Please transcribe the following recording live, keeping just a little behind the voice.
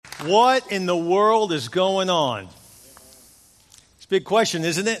What in the world is going on? It's a big question,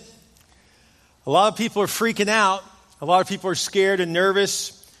 isn't it? A lot of people are freaking out. A lot of people are scared and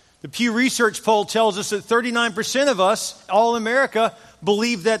nervous. The Pew Research poll tells us that 39% of us, all in America,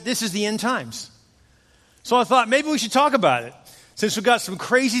 believe that this is the end times. So I thought maybe we should talk about it. Since we've got some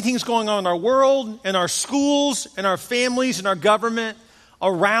crazy things going on in our world, in our schools, in our families, in our government,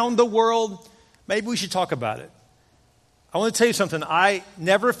 around the world, maybe we should talk about it. I want to tell you something. I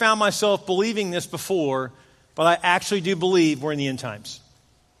never found myself believing this before, but I actually do believe we're in the end times.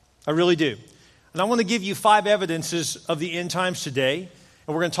 I really do. And I want to give you 5 evidences of the end times today.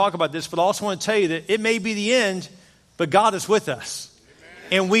 And we're going to talk about this, but I also want to tell you that it may be the end, but God is with us.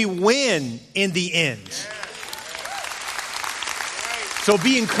 Amen. And we win in the end. Yeah. So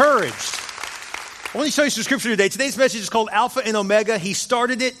be encouraged. I want to show you some scripture today. Today's message is called Alpha and Omega. He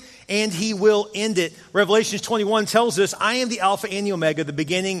started it and he will end it. Revelation 21 tells us, I am the Alpha and the Omega, the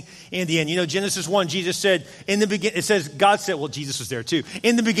beginning and the end. You know, Genesis 1, Jesus said, in the beginning, it says, God said, well, Jesus was there too.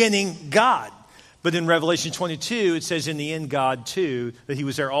 In the beginning, God. But in Revelation 22, it says in the end, God too, that he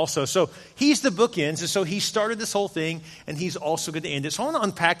was there also. So he's the bookends, and so he started this whole thing, and he's also going to end it. So I want to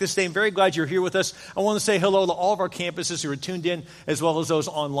unpack this today. I'm very glad you're here with us. I want to say hello to all of our campuses who are tuned in, as well as those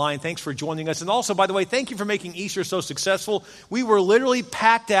online. Thanks for joining us. And also, by the way, thank you for making Easter so successful. We were literally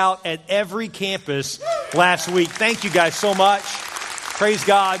packed out at every campus last week. Thank you guys so much. Praise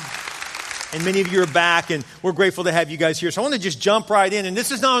God. And many of you are back, and we're grateful to have you guys here. So I want to just jump right in. And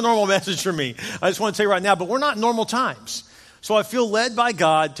this is not a normal message for me. I just want to say right now, but we're not normal times. So I feel led by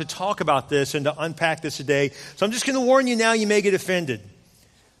God to talk about this and to unpack this today. So I'm just going to warn you now, you may get offended.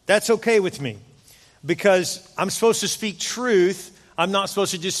 That's okay with me, because I'm supposed to speak truth. I'm not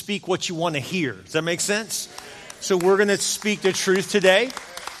supposed to just speak what you want to hear. Does that make sense? So we're going to speak the truth today.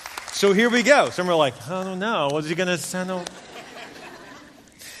 So here we go. Some are like, I don't know. What's he going to say?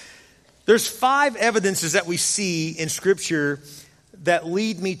 There's 5 evidences that we see in Scripture that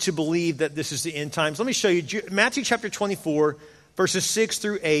lead me to believe that this is the end times. Let me show you. Matthew chapter 24, verses 6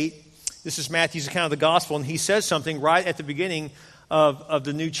 through 8. This is Matthew's account of the gospel, and he says something right at the beginning of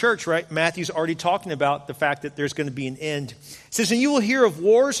the new church, right? Matthew's already talking about the fact that there's going to be an end. It says, and you will hear of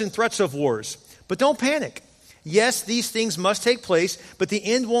wars and threats of wars, but don't panic. Yes, these things must take place, but the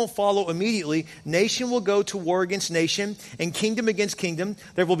end won't follow immediately. Nation will go to war against nation and kingdom against kingdom.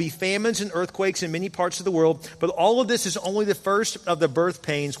 There will be famines and earthquakes in many parts of the world, but all of this is only the first of the birth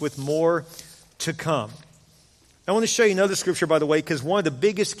pains, with more to come. I want to show you another scripture, by the way, because one of the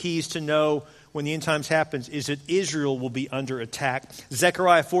biggest keys to know when the end times happens is that Israel will be under attack.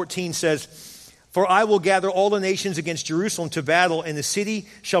 Zechariah 14 says, for I will gather all the nations against Jerusalem to battle, and the city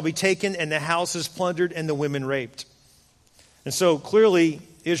shall be taken, and the houses plundered, and the women raped. And so clearly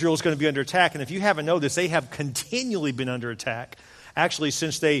Israel is going to be under attack. And if you haven't noticed, they have continually been under attack, actually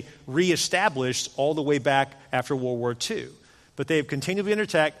since they reestablished all the way back after World War II. But they have continued to be under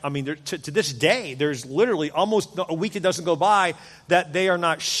attack. I mean, to this day, there's literally almost a week that doesn't go by that they are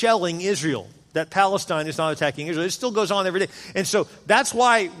not shelling Israel, that Palestine is not attacking Israel. It still goes on every day. And so that's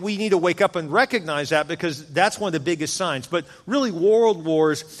why we need to wake up and recognize that, because that's one of the biggest signs. But really, world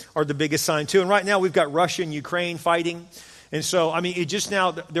wars are the biggest sign too. And right now we've got Russia and Ukraine fighting. And so, I mean, it just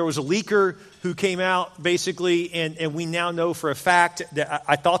now, there was a leaker who came out basically, and we now know for a fact that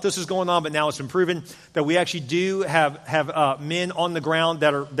I thought this was going on, but now it's been proven that we actually do have men on the ground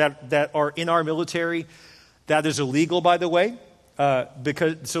that are in our military. That is illegal, by the way.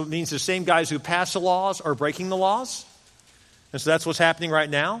 So it means the same guys who pass the laws are breaking the laws. And so that's what's happening right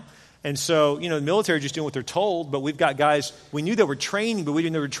now. And so, you know, the military is just doing what they're told, but we've got guys, we knew they were training, but we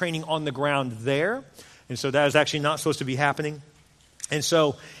didn't know they were training on the ground there. And so that is actually not supposed to be happening. And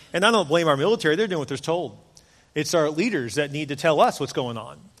so, and I don't blame our military, they're doing what they're told. It's our leaders that need to tell us what's going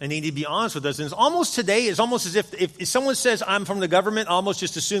on and need to be honest with us. And it's almost today, it's almost as if someone says, I'm from the government, I almost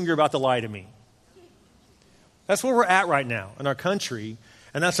just assume you're about to lie to me. That's where we're at right now in our country,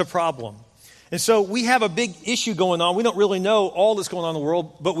 and that's a problem. And so we have a big issue going on. We don't really know all that's going on in the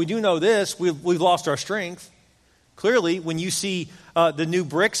world, but we do know this. We've lost our strength. Clearly, when you see the new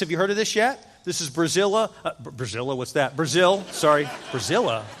BRICS, have you heard of this yet? This is Brazil. What's that? Brazil. Brazil.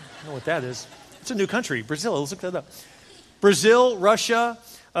 I don't know what that is. It's a new country. Brazil. Let's look that up. Brazil, Russia,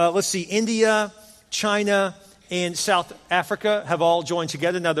 India, China, and South Africa have all joined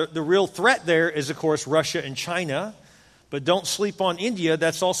together. Now, the real threat there is, of course, Russia and China. But don't sleep on India.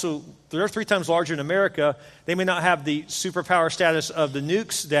 They're 3 times larger than America. They may not have the superpower status of the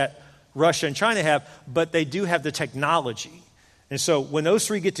nukes that Russia and China have, but they do have the technology. And so when those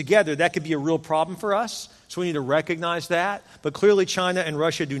 3 get together, that could be a real problem for us. So we need to recognize that. But clearly China and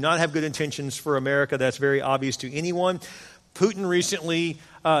Russia do not have good intentions for America. That's very obvious to anyone. Putin recently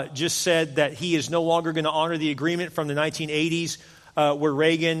just said that he is no longer going to honor the agreement from the 1980s where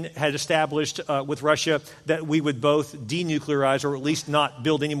Reagan had established with Russia that we would both denuclearize or at least not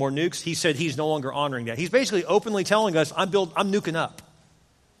build any more nukes. He said he's no longer honoring that. He's basically openly telling us, I'm nuking up.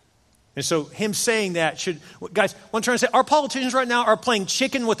 And so him saying that should, guys, what I'm trying to say, our politicians right now are playing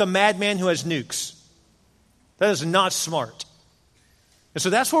chicken with a madman who has nukes. That is not smart. And so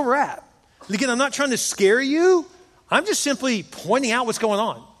that's where we're at. And again, I'm not trying to scare you. I'm just simply pointing out what's going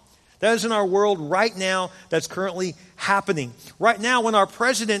on. That is in our world right now. That's currently happening. Right now, when our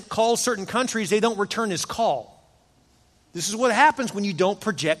president calls certain countries, they don't return his call. This is what happens when you don't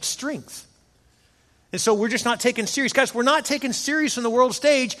project strength. And so we're just not taken serious. Guys, we're not taken serious on the world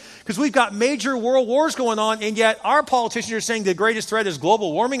stage because we've got major world wars going on, and yet our politicians are saying the greatest threat is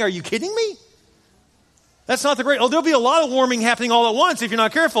global warming. Are you kidding me? That's not the great... Oh, there'll be a lot of warming happening all at once if you're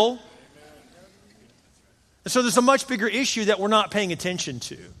not careful. And so there's a much bigger issue that we're not paying attention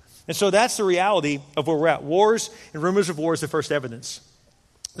to. And so that's the reality of where we're at. Wars and rumors of war is the first evidence.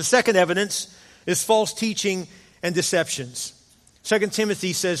 The second evidence is false teaching and deceptions. 2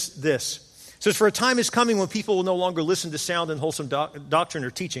 Timothy says this. It says, for a time is coming when people will no longer listen to sound and wholesome doctrine or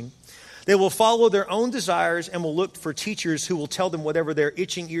teaching. They will follow their own desires and will look for teachers who will tell them whatever their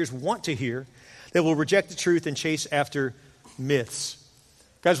itching ears want to hear. They will reject the truth and chase after myths.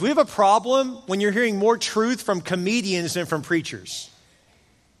 Guys, we have a problem when you're hearing more truth from comedians than from preachers.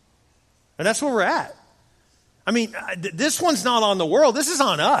 And that's where we're at. I mean, this one's not on the world. This is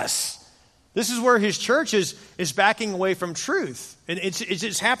on us. This is where his church is backing away from truth. And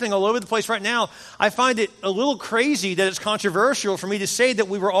it's happening all over the place right now. I find it a little crazy that it's controversial for me to say that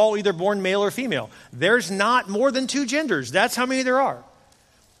we were all either born male or female. There's not more than 2 genders. That's how many there are.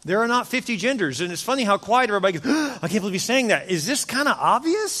 There are not 50 genders. And it's funny how quiet everybody goes, I can't believe he's saying that. Is this kind of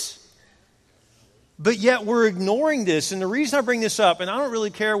obvious? But yet we're ignoring this. And the reason I bring this up, and I don't really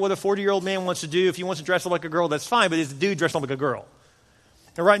care what a 40-year-old man wants to do. If he wants to dress up like a girl, that's fine. But it's a dude dressed up like a girl.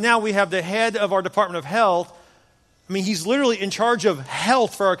 And right now we have the head of our Department of Health. I mean, he's literally in charge of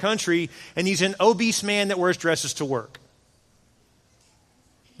health for our country, and he's an obese man that wears dresses to work.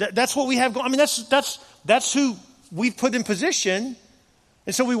 That's what we have going. I mean, that's who we've put in position.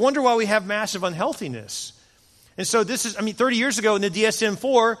 And so we wonder why we have massive unhealthiness. And so this is, 30 years ago in the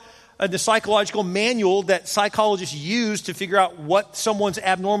DSM-4, the psychological manual that psychologists use to figure out what someone's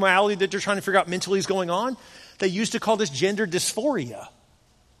abnormality that they're trying to figure out mentally is going on, they used to call this gender dysphoria.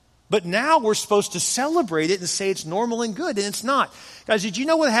 But now we're supposed to celebrate it and say it's normal and good, and it's not. Guys, did you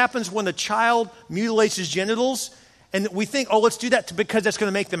know what happens when a child mutilates his genitals? And we think, let's do that because that's going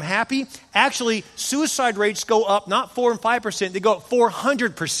to make them happy. Actually, suicide rates go up not 4 and 5%, they go up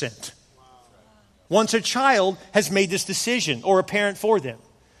 400%. Once a child has made this decision or a parent for them.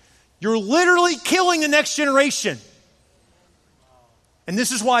 You're literally killing the next generation. And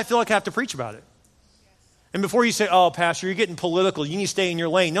this is why I feel like I have to preach about it. And before you say, Pastor, you're getting political, you need to stay in your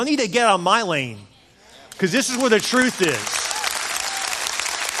lane. No need to get on my lane. Because this is where the truth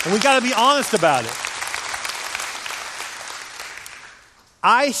is. And we got to be honest about it.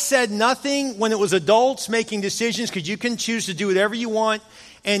 I said nothing when it was adults making decisions because you can choose to do whatever you want.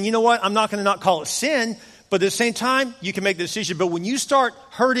 And you know what? I'm not going to not call it sin. But at the same time, you can make the decision. But when you start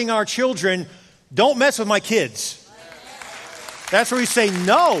hurting our children, don't mess with my kids. That's where we say,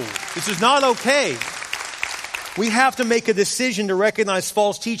 no, this is not okay. We have to make a decision to recognize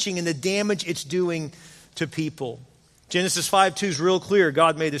false teaching and the damage it's doing to people. Genesis 5:2 is real clear.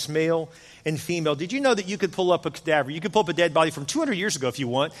 God made us male and female. Did you know that you could pull up a cadaver? You could pull up a dead body from 200 years ago if you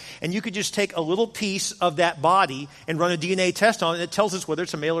want, and you could just take a little piece of that body and run a DNA test on it, and it tells us whether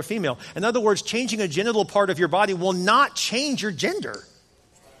it's a male or female. In other words, changing a genital part of your body will not change your gender.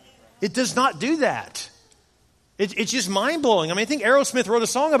 It does not do that. It's just mind-blowing. I think Aerosmith wrote a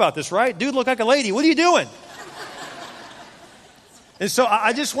song about this, right? Dude, look like a lady. What are you doing? And so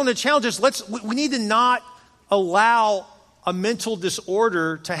I just want to challenge us. We need to not allow a mental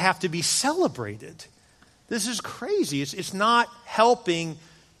disorder to have to be celebrated. This is crazy. It's not helping.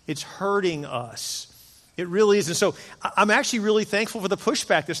 It's hurting us. It really is. And so I'm actually really thankful for the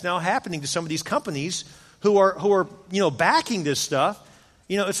pushback that's now happening to some of these companies who are backing this stuff.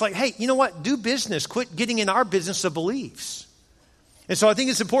 It's like, hey, you know what? Do business. Quit getting in our business of beliefs. And so I think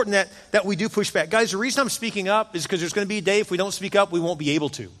it's important that we do push back. Guys, the reason I'm speaking up is because there's going to be a day if we don't speak up, we won't be able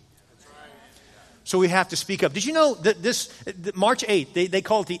to. So we have to speak up. Did you know that this March 8th, they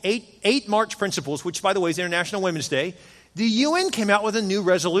call it the 8 March Principles, which, by the way, is International Women's Day. The UN came out with a new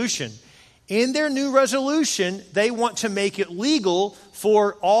resolution. In their new resolution, they want to make it legal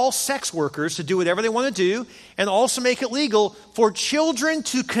for all sex workers to do whatever they want to do, and also make it legal for children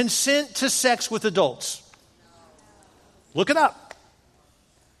to consent to sex with adults. Look it up.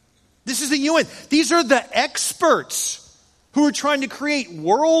 This is the UN. These are the experts who are trying to create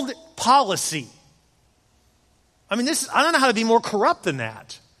world policy. I mean, I don't know how to be more corrupt than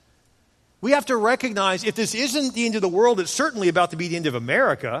that. We have to recognize if this isn't the end of the world, it's certainly about to be the end of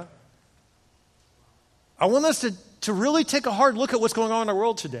America. I want us to really take a hard look at what's going on in our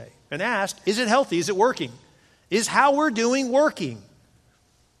world today and ask, is it healthy? Is it working? Is how we're doing working?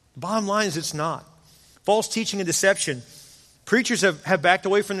 The bottom line is it's not. False teaching and deception. Preachers have backed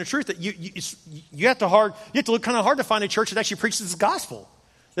away from the truth. That you have to look kind of hard to find a church that actually preaches the gospel.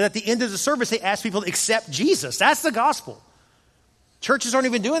 That at the end of the service, they ask people to accept Jesus. That's the gospel. Churches aren't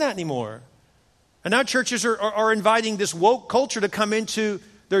even doing that anymore. And now churches are inviting this woke culture to come into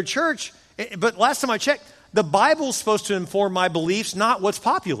their church. But last time I checked, the Bible's supposed to inform my beliefs, not what's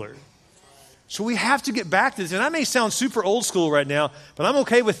popular. So we have to get back to this. And I may sound super old school right now, but I'm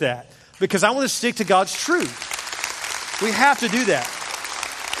okay with that because I want to stick to God's truth. We have to do that.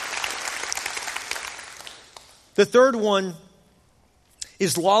 The third one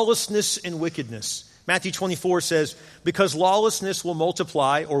is lawlessness and wickedness. Matthew 24 says, because lawlessness will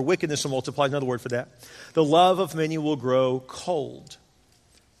multiply, or wickedness will multiply, another word for that, the love of many will grow cold.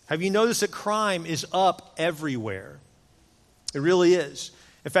 Have you noticed that crime is up everywhere? It really is.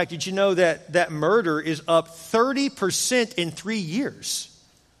 In fact, did you know that murder is up 30% in 3 years?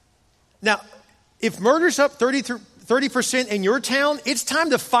 Now, if murder's up 30% in your town, it's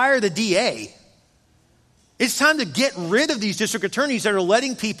time to fire the DA. It's time to get rid of these district attorneys that are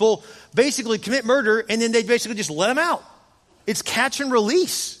letting people basically commit murder and then they basically just let them out. It's catch and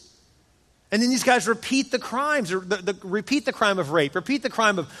release. And then these guys repeat the crimes, repeat the crime of rape, repeat the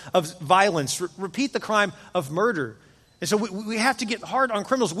crime of violence, repeat the crime of murder. And so we have to get hard on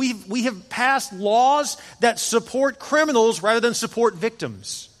criminals. We have passed laws that support criminals rather than support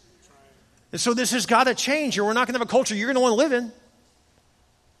victims. And so this has got to change, or we're not going to have a culture you're going to want to live in.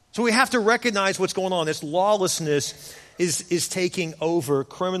 So we have to recognize what's going on. This lawlessness is taking over.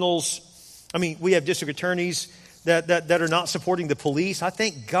 Criminals, we have district attorneys that are not supporting the police. I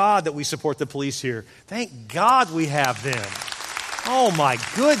thank God that we support the police here. Thank God we have them. Oh my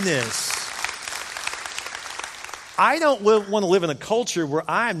goodness. I don't want to live in a culture where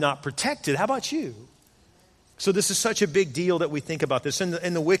I'm not protected. How about you? So this is such a big deal that we think about this.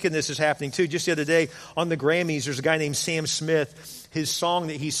 And the wickedness is happening too. Just the other day on the Grammys, there's a guy named Sam Smith. His song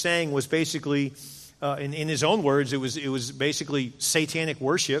that he sang was basically, in his own words, it was basically satanic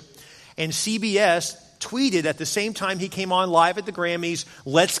worship. And CBS tweeted at the same time he came on live at the Grammys,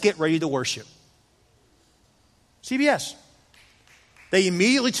 let's get ready to worship. CBS. They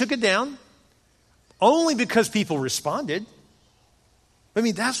immediately took it down, only because people responded.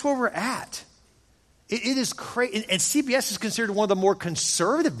 That's where we're at. It is crazy. And CBS is considered one of the more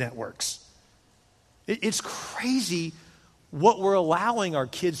conservative networks. It's crazy what we're allowing our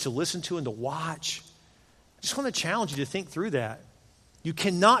kids to listen to and to watch. I just want to challenge you to think through that. You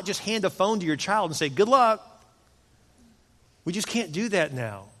cannot just hand a phone to your child and say, good luck. We just can't do that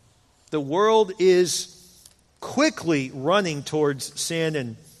now. The world is quickly running towards sin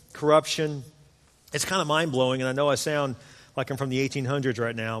and corruption. It's kind of mind-blowing, and I know I sound like I'm from the 1800s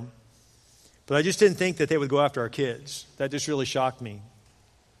right now, but I just didn't think that they would go after our kids. That just really shocked me.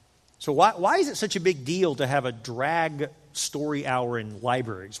 So why is it such a big deal to have a drag story hour in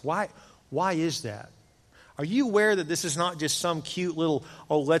libraries? Why is that? Are you aware that this is not just some cute little,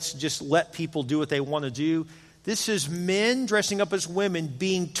 let's just let people do what they want to do? This is men dressing up as women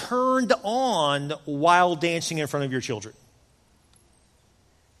being turned on while dancing in front of your children.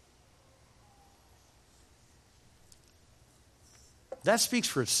 That speaks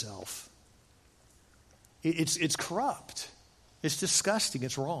for itself. It's corrupt. It's disgusting.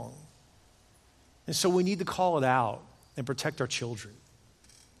 It's wrong. And so we need to call it out and protect our children.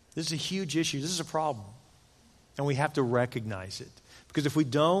 This is a huge issue. This is a problem. And we have to recognize it. Because if we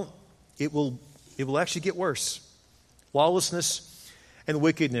don't, it will actually get worse. Lawlessness and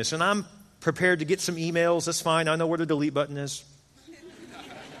wickedness. And I'm prepared to get some emails. That's fine. I know where the delete button is.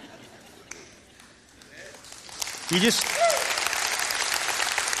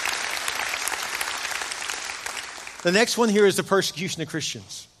 The next one here is the persecution of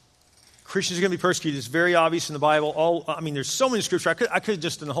Christians. Christians are going to be persecuted. It's very obvious in the Bible. There's so many scriptures. I could have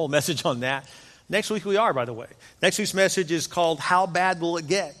just done a whole message on that. Next week we are, by the way. Next week's message is called How Bad Will It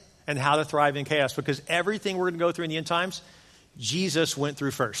Get? And How to Thrive in Chaos. Because everything we're going to go through in the end times, Jesus went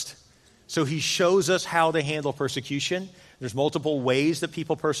through first. So he shows us how to handle persecution. There's multiple ways that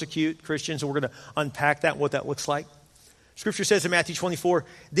people persecute Christians, and we're going to unpack that, what that looks like. Scripture says in Matthew 24,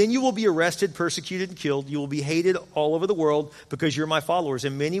 then you will be arrested, persecuted, and killed. You will be hated all over the world because you're my followers,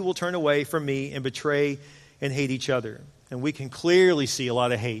 and many will turn away from me and betray and hate each other. And we can clearly see a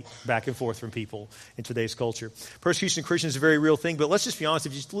lot of hate back and forth from people in today's culture. Persecution of Christians is a very real thing, but let's just be honest.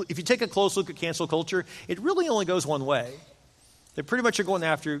 If you take a close look at cancel culture, it really only goes one way. They pretty much are going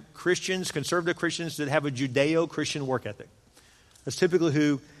after Christians, conservative Christians that have a Judeo-Christian work ethic. That's typically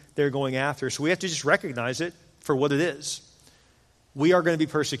who they're going after. So we have to just recognize it for what it is. We are going to be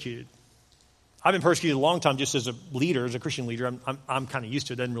persecuted. I've been persecuted a long time just as a leader, as a Christian leader. I'm kind of used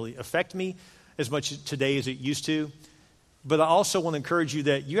to it. It doesn't really affect me as much today as it used to. But I also want to encourage you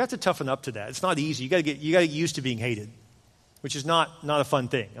that you have to toughen up to that. It's not easy. You got to get used to being hated, which is not a fun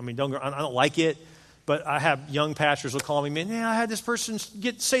thing. I mean, I don't like it, but I have young pastors will call me, man, I had this person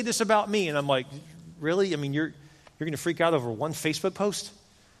say this about me, and I'm like, really? I mean, you're going to freak out over one Facebook post?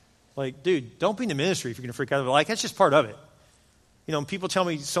 Like, dude, don't be in the ministry if you're going to freak out over it. Like, that's just part of it. You know, when people tell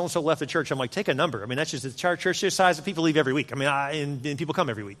me so-and-so left the church, I'm like, take a number. I mean, that's just the church size that people leave every week. I mean, and people come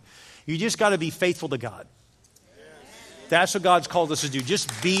every week. You just got to be faithful to God. That's what God's called us to do. Just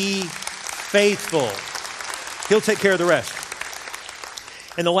be faithful. He'll take care of the rest.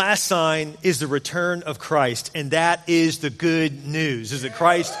 And the last sign is the return of Christ. And that is the good news, is that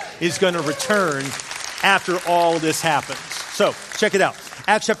Christ is going to return after all this happens. So, check it out.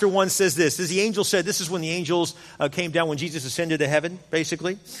 Acts chapter 1 says this. As the angel said, this is when the angels came down when Jesus ascended to heaven,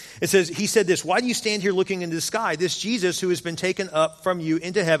 basically. It says, he said this, why do you stand here looking into the sky? This Jesus who has been taken up from you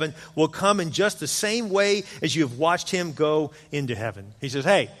into heaven will come in just the same way as you have watched him go into heaven. He says,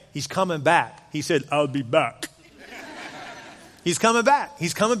 hey, he's coming back. He said, I'll be back. He's coming back.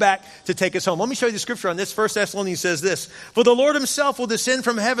 He's coming back to take us home. Let me show you the scripture on this. 1 Thessalonians says this, for the Lord himself will descend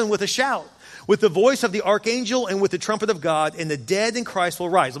from heaven with a shout, with the voice of the archangel and with the trumpet of God, and the dead in Christ will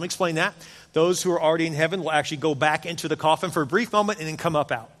rise. Let me explain that. Those who are already in heaven will actually go back into the coffin for a brief moment and then come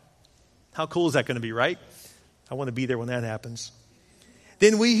up out. How cool is that going to be, right? I want to be there when that happens.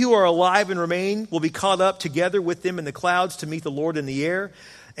 Then we who are alive and remain will be caught up together with them in the clouds to meet the Lord in the air.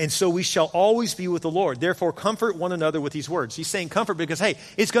 And so we shall always be with the Lord. Therefore, comfort one another with these words. He's saying comfort because, hey,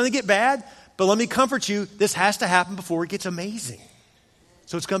 it's going to get bad, but let me comfort you. This has to happen before it gets amazing.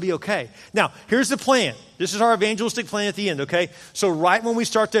 So it's going to be okay. Now, here's the plan. This is our evangelistic plan at the end, okay? So right when we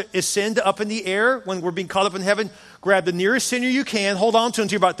start to ascend up in the air, when we're being caught up in heaven, grab the nearest sinner you can, hold on to him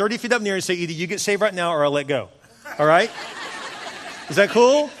until you're about 30 feet up near and say, either you get saved right now or I'll let go. All right? Is that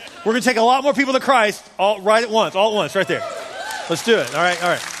cool? We're going to take a lot more people to Christ all at once, right there. Let's do it. All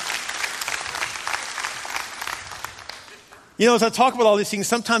right. You know, as I talk about all these things,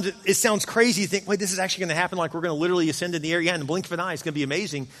 sometimes it sounds crazy. You think, wait, this is actually going to happen, like we're going to literally ascend in the air. Yeah, in the blink of an eye, it's going to be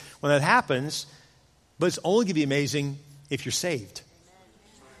amazing when that happens. But it's only going to be amazing if you're saved.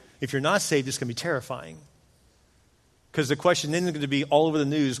 If you're not saved, it's going to be terrifying. Because the question then is going to be all over the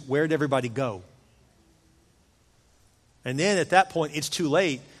news, where did everybody go? And then at that point, it's too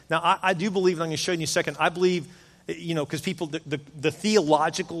late. Now, I do believe, and I'm going to show you in a second, I believe, you know, because people, the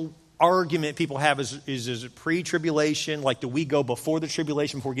theological argument people have is it pre-tribulation? Like, do we go before the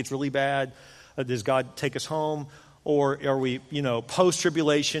tribulation, before it gets really bad? Does God take us home? Or are we, you know,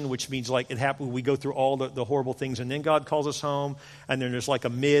 post-tribulation, which means like it happened, we go through all the horrible things and then God calls us home. And then there's like a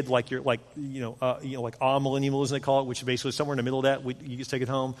mid, like you're like, like amillennialism they call it, which is basically somewhere in the middle of that, you just take it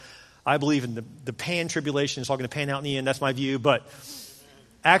home. I believe in the pan-tribulation. It's all going to pan out in the end. That's my view. But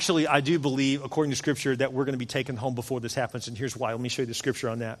actually, I do believe, according to Scripture, that we're going to be taken home before this happens. And here's why. Let me show you the Scripture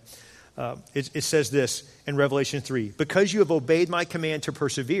on that. It says this in Revelation 3. Because you have obeyed my command to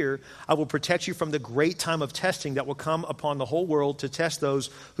persevere, I will protect you from the great time of testing that will come upon the whole world to test those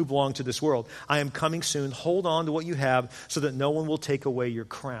who belong to this world. I am coming soon. Hold on to what you have so that no one will take away your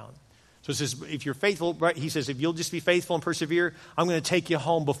crown. So it says, if you're faithful, right? He says, if you'll just be faithful and persevere, I'm going to take you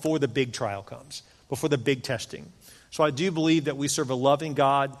home before the big trial comes, before the big testing. So I do believe that we serve a loving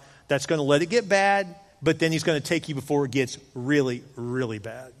God that's going to let it get bad, but then he's going to take you before it gets really, really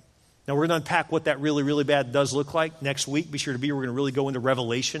bad. Now, we're going to unpack what that really, really bad does look like next week. Be sure to be. We're going to really go into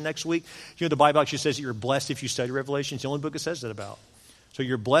Revelation next week. You know, the Bible actually says that you're blessed if you study Revelation. It's the only book it says that about. So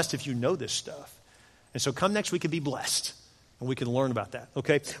you're blessed if you know this stuff. And so come next week and be blessed. And we can learn about that,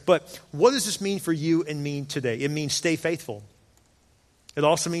 okay? But what does this mean for you and me today? It means stay faithful. It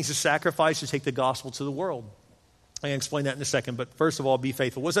also means to sacrifice to take the gospel to the world. I can explain that in a second, but first of all, be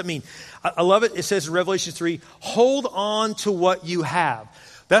faithful. What does that mean? I love it. It says in Revelation 3, hold on to what you have.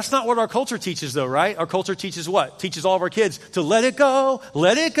 That's not what our culture teaches, though, right? Our culture teaches what? Teaches all of our kids to let it go,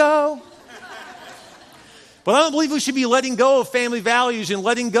 let it go. But I don't believe we should be letting go of family values and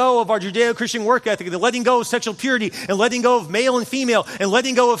letting go of our Judeo-Christian work ethic and letting go of sexual purity and letting go of male and female and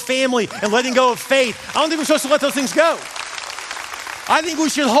letting go of family and letting go of faith. I don't think we're supposed to let those things go. I think we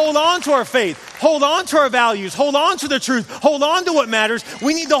should hold on to our faith, hold on to our values, hold on to the truth, hold on to what matters.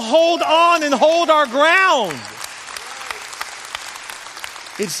 We need to hold on and hold our ground.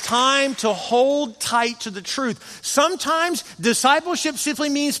 It's time to hold tight to the truth. Sometimes discipleship simply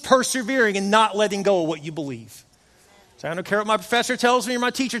means persevering and not letting go of what you believe. So I don't care what my professor tells me or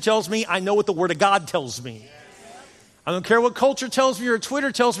my teacher tells me. I know what the Word of God tells me. I don't care what culture tells me or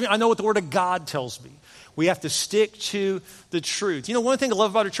Twitter tells me. I know what the Word of God tells me. We have to stick to the truth. You know, one thing I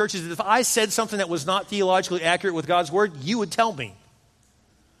love about our church is that if I said something that was not theologically accurate with God's Word, you would tell me.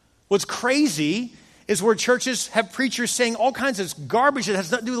 What's crazy is where churches have preachers saying all kinds of garbage that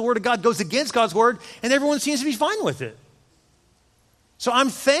has nothing to do with the Word of God, goes against God's Word, and everyone seems to be fine with it. So I'm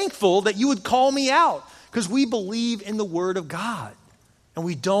thankful that you would call me out because we believe in the Word of God. And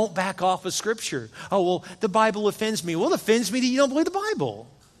we don't back off of Scripture. Oh, well, the Bible offends me. Well, it offends me that you don't believe the Bible.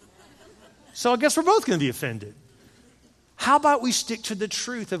 So I guess we're both going to be offended. How about we stick to the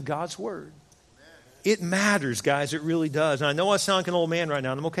truth of God's Word? It matters, guys. It really does. And I know I sound like an old man right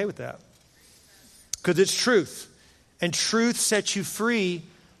now, and I'm okay with that. Because it's truth. And truth sets you free.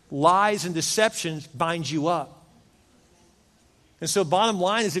 Lies and deceptions bind you up. And so bottom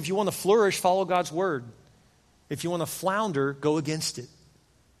line is if you want to flourish, follow God's Word. If you want to flounder, go against it.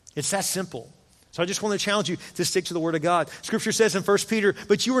 It's that simple. So I just want to challenge you to stick to the Word of God. Scripture says in 1 Peter,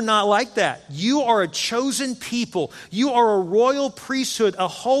 but you are not like that. You are a chosen people. You are a royal priesthood, a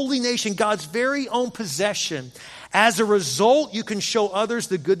holy nation, God's very own possession. As a result, you can show others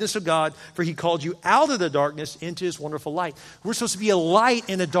the goodness of God, for He called you out of the darkness into His wonderful light. We're supposed to be a light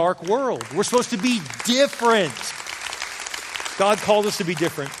in a dark world. We're supposed to be different. God called us to be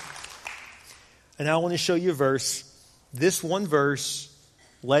different. And I want to show you a verse. This one verse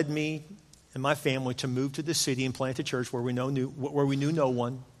led me and my family to move to the city and plant a church where we knew no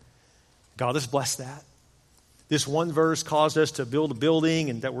one. God has blessed that. This one verse caused us to build a building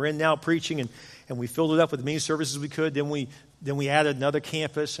and that we're in now preaching, and we filled it up with as many services as we could. Then we added another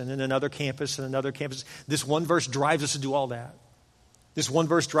campus and then another campus and another campus. This one verse drives us to do all that. This one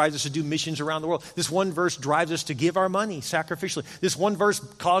verse drives us to do missions around the world. This one verse drives us to give our money sacrificially. This one verse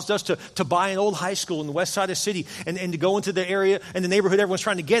caused us to buy an old high school in the west side of the city and to go into the area and the neighborhood everyone's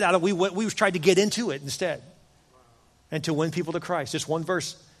trying to get out of. We tried to get into it instead and to win people to Christ. This one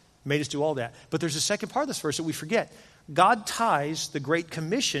verse made us do all that. But there's a second part of this verse that we forget. God ties the Great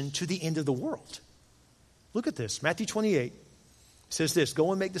Commission to the end of the world. Look at this. Matthew 28 says this,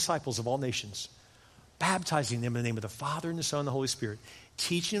 go and make disciples of all nations, baptizing them in the name of the Father and the Son and the Holy Spirit,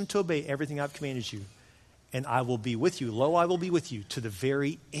 teaching them to obey everything I've commanded you, and I will be with you. Lo, I will be with you to the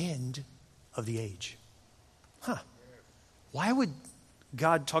very end of the age. Why would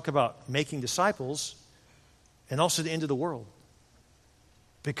God talk about making disciples and also the end of the world?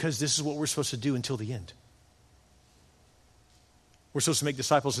 Because this is what we're supposed to do until the end. We're supposed to make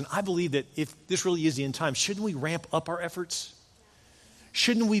disciples, and I believe that if this really is the end time, shouldn't we ramp up our efforts?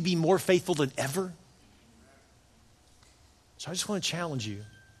 Shouldn't we be more faithful than ever? So I just want to challenge you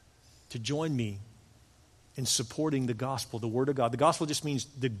to join me in supporting the gospel, the Word of God. The gospel just means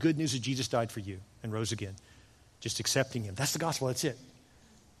the good news that Jesus died for you and rose again. Just accepting Him. That's the gospel. That's it.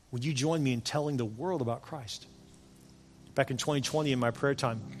 Would you join me in telling the world about Christ? Back in 2020 in my prayer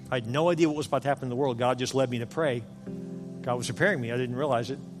time, I had no idea what was about to happen in the world. God just led me to pray. God was preparing me. I didn't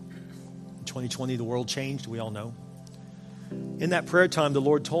realize it. In 2020, the world changed. We all know. In that prayer time, the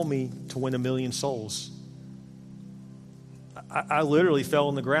Lord told me to win 1 million souls. I literally fell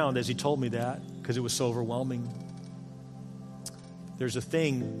on the ground as He told me that because it was so overwhelming. There's a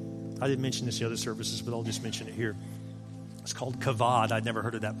thing, I didn't mention this in the other services, but I'll just mention it here. It's called kavod. I'd never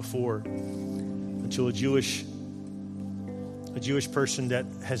heard of that before until a Jewish person that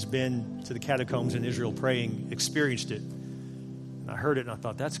has been to the catacombs in Israel praying experienced it. And I heard it and I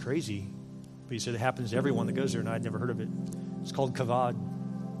thought, that's crazy. But he said it happens to everyone that goes there, and I'd never heard of it. It's called kavod.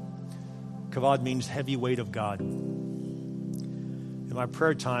 Kavod means heavy weight of God. In my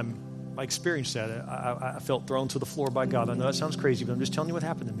prayer time, I experienced that. I felt thrown to the floor by God. I know that sounds crazy, but I'm just telling you what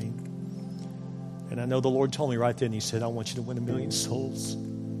happened to me. And I know the Lord told me right then, He said, I want you to win 1 million souls.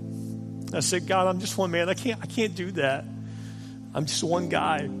 I said, God, I'm just one man. I can't do that. I'm just one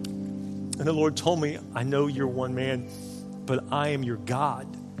guy. And the Lord told me, I know you're one man, but I am your God.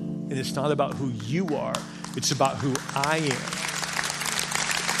 And it's not about who you are. It's about who I am.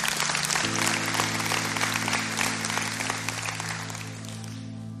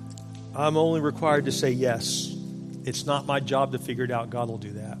 I'm only required to say yes. It's not my job to figure it out. God will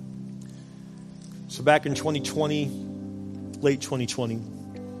do that. So back in 2020, late 2020,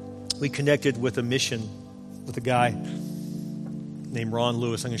 we connected with a mission with a guy named Ron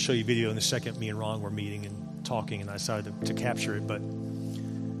Lewis. I'm going to show you a video in a second. Me and Ron were meeting and talking, and I decided to capture it. But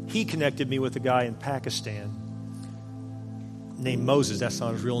he connected me with a guy in Pakistan named Moses. That's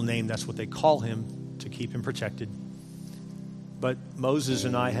not his real name. That's what they call him to keep him protected. But Moses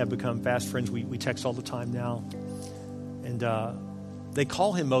and I have become fast friends. We text all the time now. And they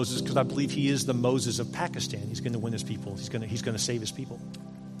call him Moses because I believe he is the Moses of Pakistan. He's going to win his people. He's going to save his people.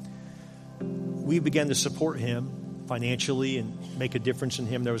 We began to support him financially and make a difference in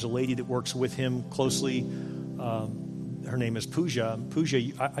him. There was a lady that works with him closely. Her name is Pooja. Pooja,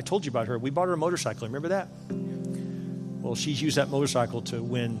 I told you about her. We bought her a motorcycle. Remember that? Well, she's used that motorcycle to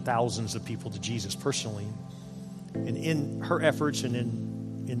win thousands of people to Jesus personally. And in her efforts and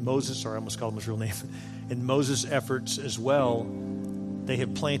in Moses, sorry, I almost called him his real name, in Moses' efforts as well, they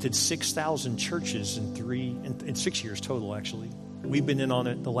have planted 6,000 churches in 6 years total, actually. We've been in on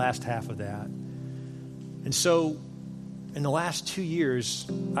it the last half of that. And so in the last 2 years,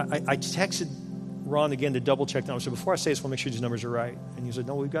 I texted Ron again to double check the numbers. So before I say this, I want to make sure these numbers are right. And he said,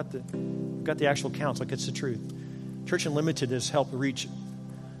 no, we've got the actual counts. Like, it's the truth. Church Unlimited has helped reach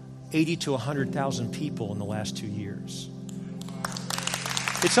 80 to 100,000 people in the last 2 years.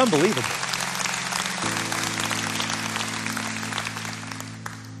 It's unbelievable.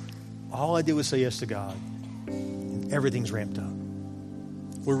 All I did was say yes to God, and everything's ramped up.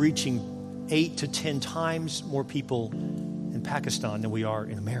 We're reaching 8 to 10 times more people in Pakistan than we are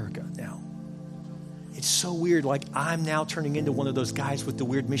in America now. It's so weird. Like, I'm now turning into one of those guys with the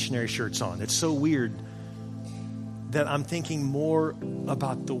weird missionary shirts on. It's so weird that I'm thinking more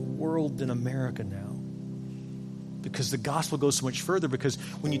about the world than America now. Because the gospel goes so much further. Because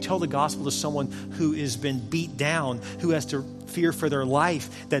when you tell the gospel to someone who has been beat down, who has to fear for their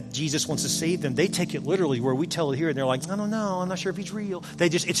life, that Jesus wants to save them, they take it literally, where we tell it here and they're like, I don't know, I'm not sure if he's real.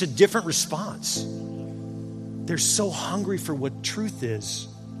 It's a different response. They're so hungry for what truth is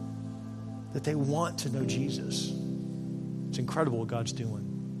that they want to know Jesus. It's incredible what God's doing.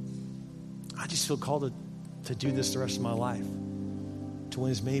 I just feel called to do this the rest of my life, to win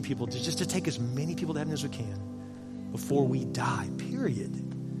as many people, just to take as many people to heaven as we can before we die, period.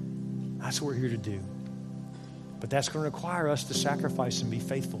 That's what we're here to do. But that's going to require us to sacrifice and be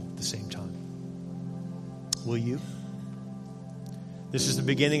faithful at the same time. Will you? This is the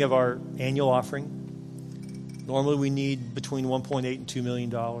beginning of our annual offering. Normally we need between $1.8 and $2 million,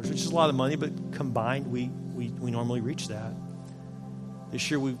 which is a lot of money, but combined we normally reach that. This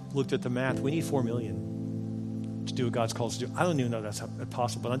year we looked at the math. We need $4 million to do what God's called us to do. I don't even know that's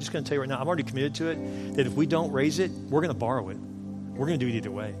possible, but I'm just going to tell you right now, I'm already committed to it, that if we don't raise it, we're going to borrow it. We're going to do it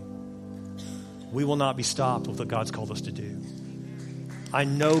either way. We will not be stopped with what God's called us to do. I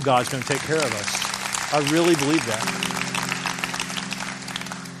know God's going to take care of us. I really believe that.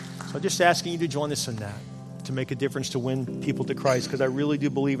 So I'm just asking you to join us in that, to make a difference, to win people to Christ, because I really do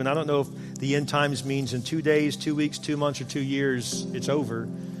believe, and I don't know if the end times means in 2 days, 2 weeks, 2 months, or 2 years, it's over,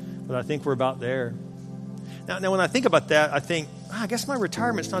 but I think we're about there. Now when I think about that, I think, I guess my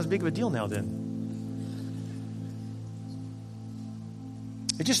retirement's not as big of a deal now then.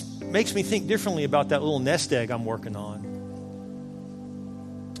 It just makes me think differently about that little nest egg I'm working on.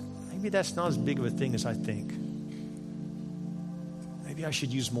 Maybe that's not as big of a thing as I think. Maybe I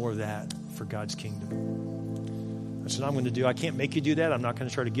should use more of that for God's kingdom. That's what I'm going to do. I can't make you do that. I'm not going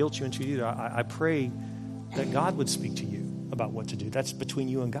to try to guilt you into it either. I pray that God would speak to you about what to do. That's between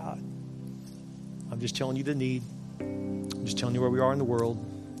you and God. I'm just telling you the need. I'm just telling you where we are in the world.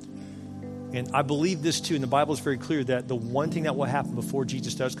 And I believe this too, and the Bible is very clear that the one thing that will happen before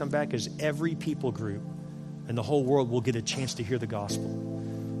Jesus does come back is every people group and the whole world will get a chance to hear the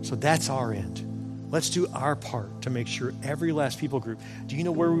gospel. So that's our end. Let's do our part to make sure every last people group. Do you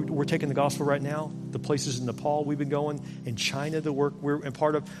know where we're taking the gospel right now? The places in Nepal we've been going, in China, the work we're and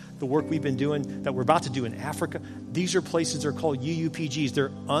part of the work we've been doing, that we're about to do in Africa. These are places that are called UUPGs.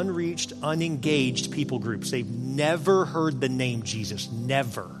 They're unreached, unengaged people groups. They've never heard the name Jesus.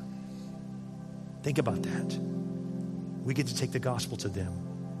 Never. Think about that. We get to take the gospel to them.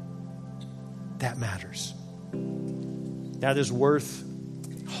 That matters. That is worth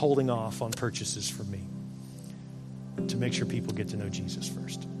holding off on purchases for me to make sure people get to know Jesus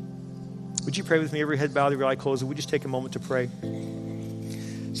first. Would you pray with me? Every head bowed, every eye closed. Would we just take a moment to pray?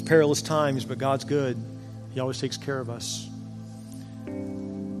 It's perilous times, but God's good. He always takes care of us.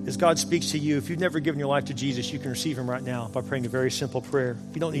 As God speaks to you, if you've never given your life to Jesus, you can receive him right now by praying a very simple prayer.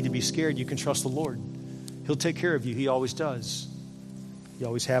 You don't need to be scared. You can trust the Lord. He'll take care of you. He always does. He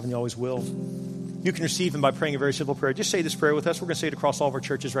always have and he always will. You can receive him by praying a very simple prayer. Just say this prayer with us. We're going to say it across all of our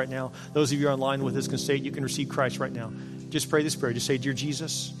churches right now. Those of you online with us can say it. You can receive Christ right now. Just pray this prayer. Just say, Dear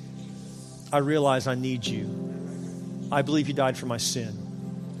Jesus, I realize I need you. I believe you died for my sin.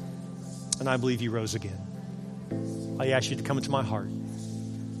 And I believe you rose again. I ask you to come into my heart.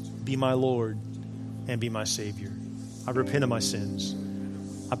 Be my Lord and be my Savior. I repent of my sins.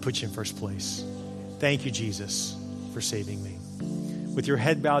 I put you in first place. Thank you, Jesus, for saving me. with your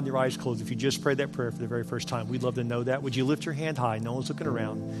head bowed and your eyes closed, if you just prayed that prayer for the very first time, we'd love to know that. Would you lift your hand high? No one's looking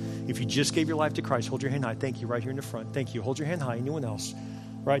around. If you just gave your life to Christ, hold your hand high. Thank you, right here in the front. Thank you. Hold your hand high. Anyone else?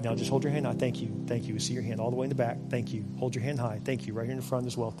 Right now, just hold your hand high. Thank you. Thank you. See your hand all the way in the back. Thank you. Hold your hand high. Thank you. Right here in the front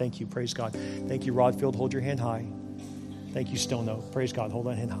as well. Thank you. Praise God. Thank you, Rodfield. Hold your hand high. Thank you, Stone Oak. Praise God. Hold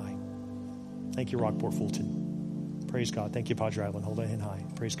that hand high. Thank you, Rockport Fulton. Praise God. Thank you, Padre Island. Hold that hand high.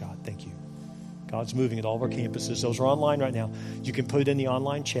 Praise God. Thank you. God's moving at all of our campuses. Those are online right now. You can put it in the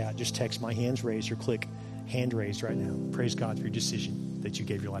online chat. Just text my hands raised or click hand raised right now. Praise God for your decision that you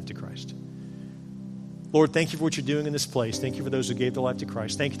gave your life to Christ. Lord, thank you for what you're doing in this place. Thank you for those who gave their life to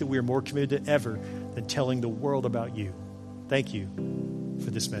Christ. Thank you that we are more committed than ever than telling the world about you. Thank you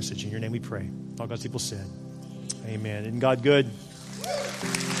for this message. In your name we pray. All God's people said, amen. Isn't God good?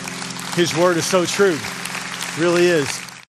 His word is so true. It really is.